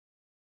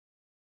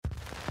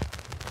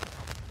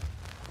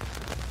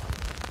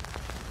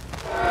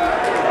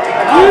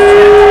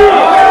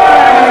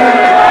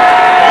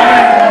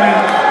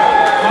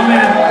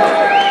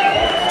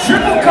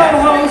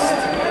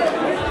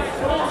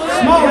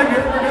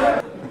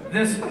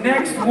this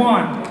next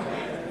one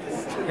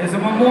is a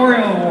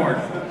memorial award.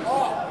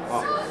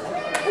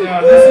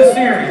 So this is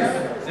serious.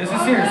 This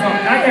is serious. Oh,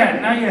 not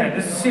yet, not yet.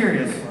 This is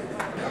serious.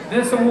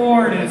 This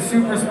award is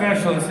super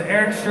special. It's the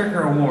Eric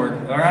Stricker Award.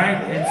 All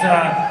right. It's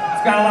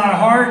got a lot of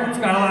heart. It's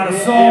got a lot of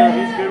soul.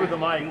 He's good with the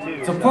mic too.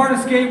 It's a part of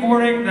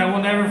skateboarding that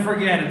we'll never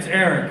forget. It's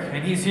Eric,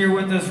 and he's here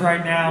with us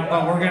right now.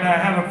 But we're gonna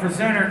have a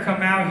presenter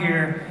come out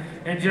here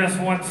in just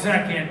 1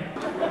 second.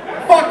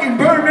 Fucking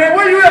Birdman,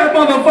 where you at,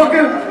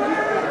 motherfucker?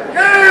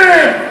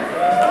 Yeah!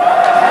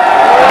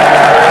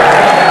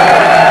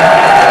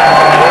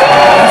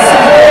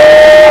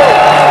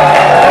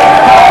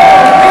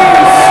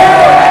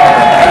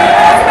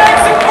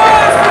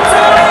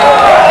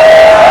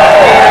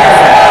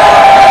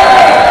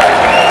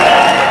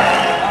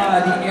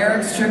 The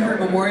Eric Stricker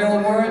Memorial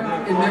Award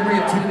in memory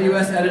of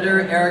TWS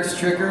editor Eric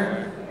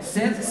Stricker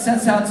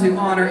sets out to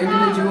honor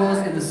individuals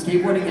in the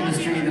skateboarding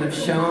industry that have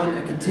shown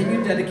a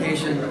continued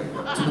dedication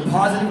to the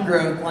positive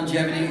growth,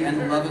 longevity,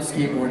 and love of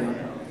skateboarding.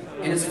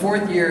 In its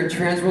 4th year,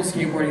 TransWorld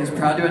SKATEboarding is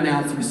proud to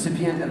announce the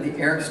recipient of the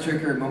Eric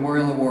Stricker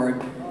Memorial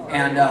Award.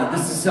 And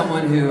this is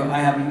someone who I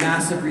have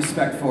massive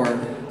respect for.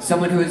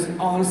 Someone who has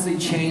honestly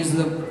changed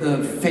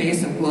the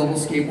face of global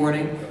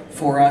skateboarding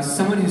for us.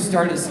 Someone who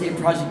started a skate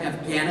project in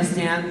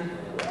Afghanistan,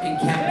 in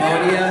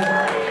Cambodia,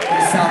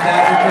 in South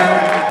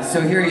Africa.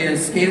 So here he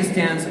is,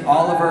 SKATEistan's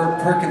Oliver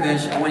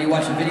Perkovich. I want you to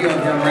watch a video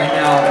of him right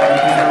now.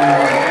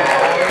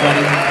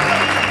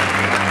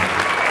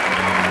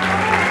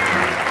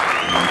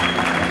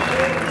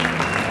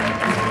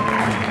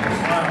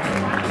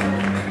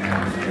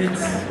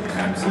 It's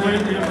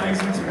absolutely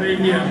amazing to be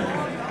here.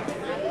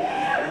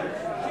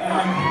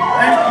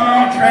 Thank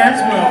you,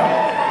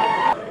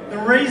 TransWorld. The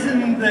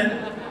reason that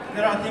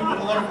I think that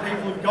a lot of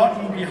people have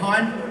gotten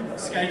behind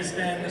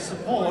SKATEistan, the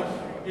support,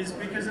 is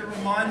because it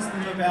reminds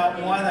them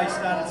about why they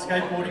started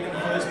skateboarding in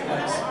the first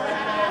place.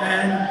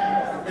 And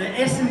the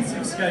essence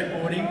of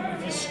skateboarding,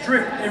 if you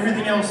strip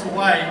everything else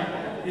away,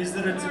 is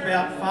that it's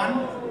about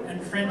fun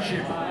and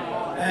friendship.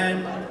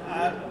 And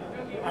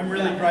I'm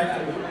really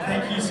grateful.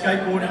 Thank you,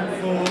 skateboarding,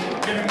 for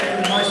giving me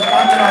the most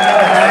fun that I've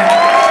ever had.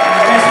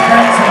 The best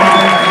friends I've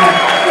ever had.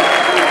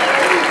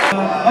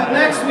 Up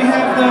next, we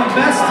have the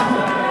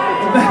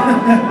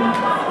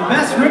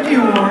best rookie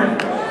award.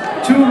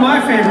 2 of my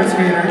favorite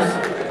skaters.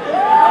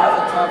 That was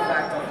a tough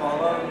act to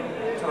follow.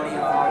 Tony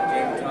Hawk,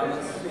 James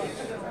Thomas,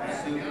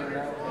 super.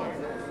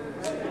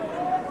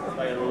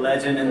 Like a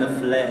legend in the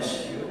flesh.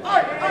 We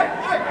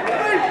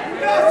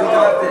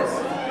got this.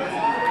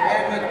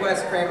 And with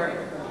Wes Kramer.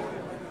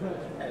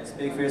 Hey,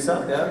 speak for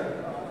yourself, Doug.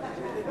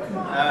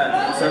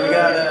 Alright, so we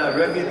got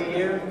Rookie of the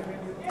Year.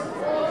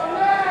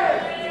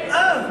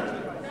 Oh!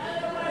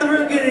 The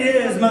Rookie of the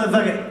Year is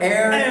motherfucking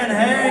Aaron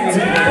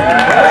Harrington.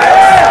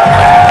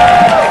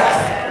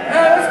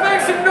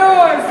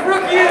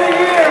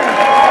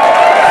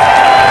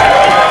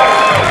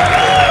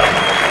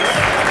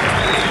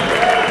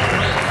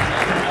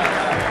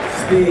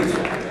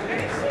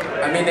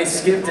 I mean, they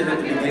skipped it at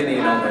the beginning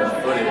on the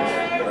footage,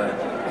 but,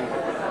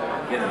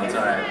 you know, it's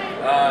alright.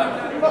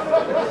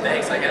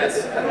 Thanks, I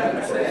guess. I don't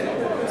understand.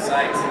 I'm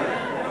psyched.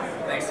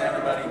 Thanks to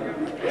everybody.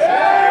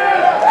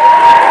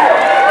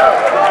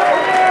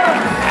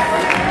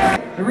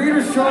 The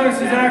Reader's Choice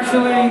is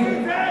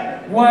actually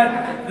what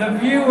the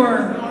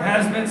viewer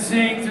has been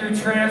seeing through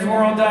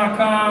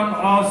TransWorld.com,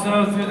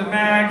 also through the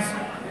mags.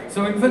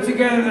 So we put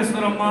together this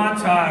little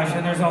montage,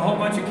 and there's a whole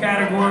bunch of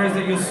categories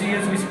that you'll see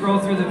as we scroll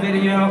through the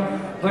video,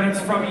 but it's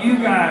from you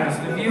guys,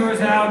 the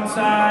viewers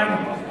outside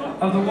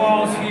of the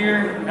walls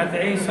here at the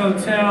Ace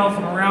Hotel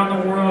from around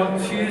the world,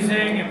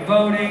 choosing and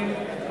voting.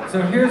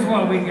 So here's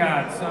what we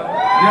got. So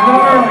you're a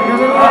little early, you're a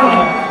little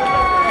early.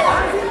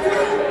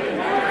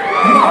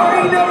 You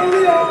already know who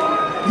we are.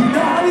 You know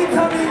how we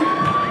coming.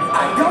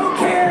 I don't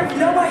care if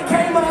nobody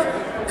came up,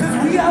 because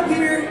we up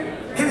here.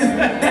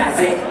 That's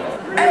it.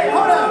 Hey,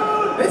 hold up.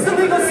 It's a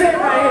legal set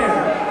right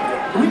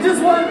here. We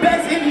just won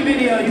Best Indie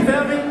Video, you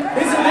feel me?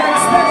 It's a very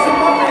special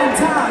moment in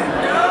time.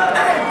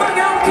 Hey, fuck it,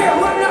 I don't care.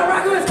 We're not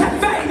rocking with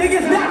Cafe,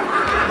 niggas now.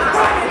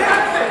 Right now.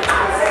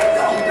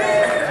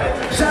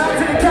 Shout out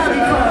to the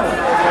Comedy Club.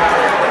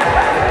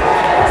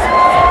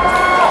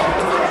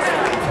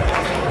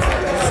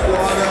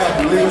 Squad up,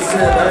 legal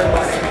set,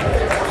 everybody.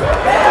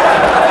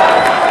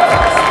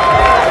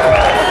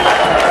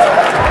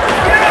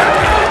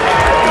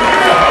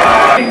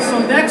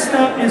 Next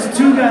up is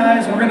 2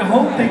 guys. We're gonna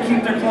hope they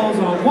keep their clothes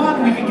on.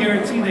 1, we can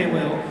guarantee they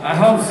will. I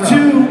hope so.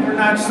 2, we're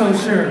not so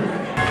sure.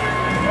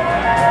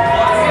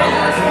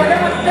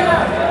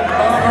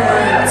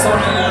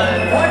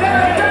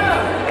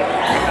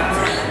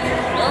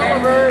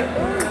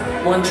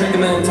 One trick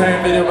in the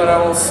entire video, but I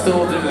will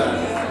still do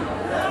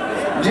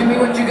that. Jimmy,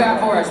 what you got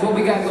for us? What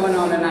we got going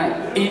on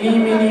tonight? Eeny,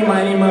 meeny,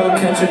 miny, mo,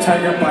 catch a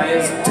tiger by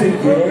his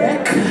dick.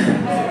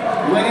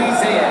 What did he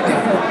say?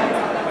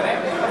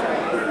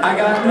 I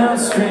got no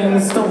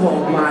strings to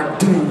hold my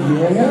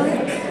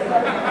dick.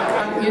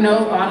 You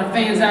know, all the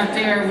fans out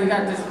there, we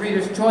got this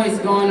Reader's Choice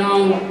going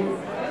on.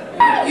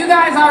 You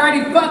guys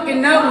already fucking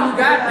know who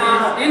got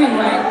this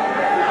anyway.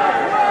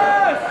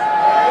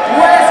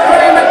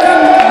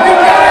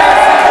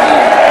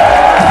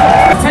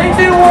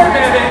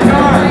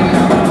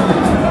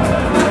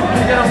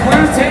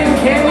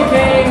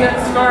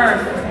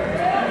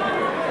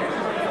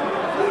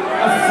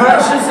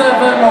 precious of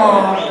them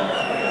all,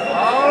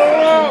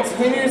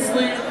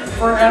 continuously,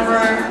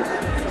 forever,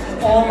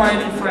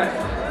 almighty friend.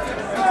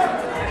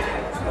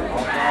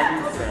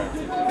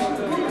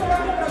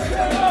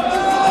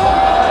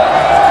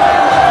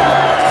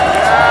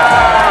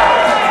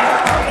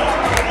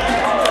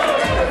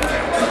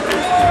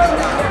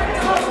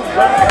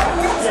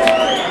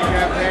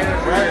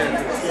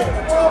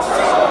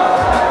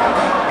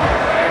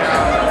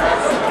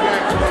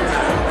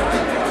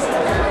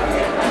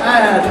 I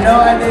had no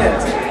idea.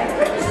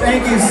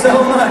 Thank you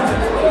so much.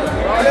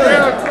 Really.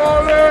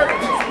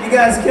 You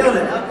guys killed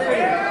it. How dare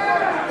you?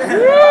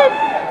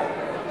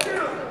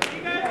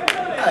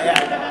 Oh yeah.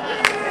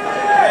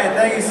 Hey,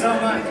 thank you so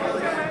much. I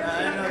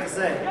didn't know what to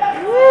say.